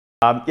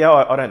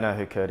Yeah, I don't know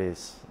who Kurt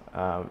is.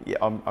 Yeah,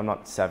 I'm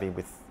not savvy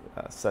with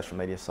social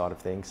media side of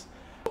things.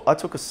 I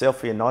took a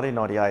selfie in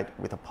 1998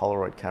 with a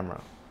Polaroid camera.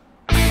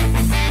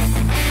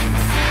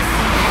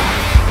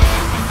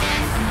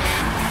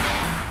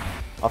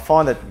 I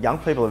find that young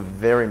people are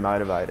very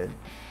motivated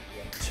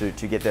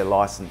to get their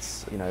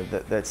license. You know,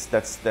 that's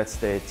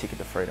their ticket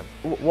to freedom.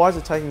 Why is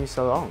it taking you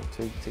so long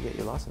to get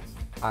your license?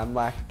 I'm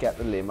like, get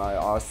the limo,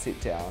 I'll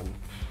sit down.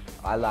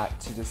 I like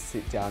to just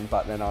sit down,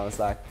 but then I was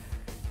like,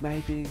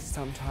 maybe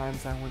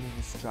sometimes I want to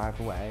just drive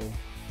away.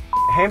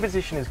 Hand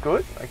position is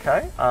good,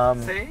 okay.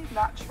 See,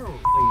 natural.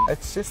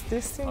 It's just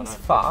this thing's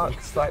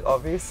fucked. Like,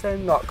 obviously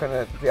I'm not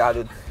gonna be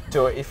able to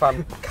do it if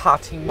I'm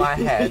cutting my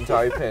hand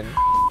open.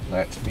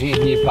 Let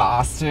me, you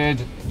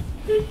bastard.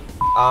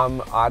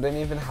 I don't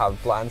even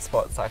have blind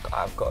spots. Like,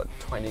 I've got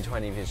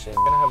 20/20 vision.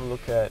 I'm gonna have a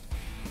look at.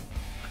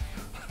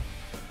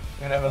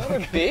 I'm gonna have a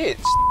look.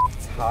 Bitch.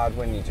 It's hard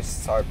when you're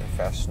just so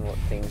professional at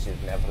things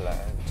you've never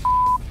learned.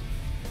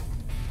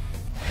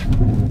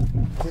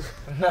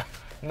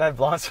 No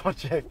blind spot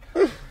check.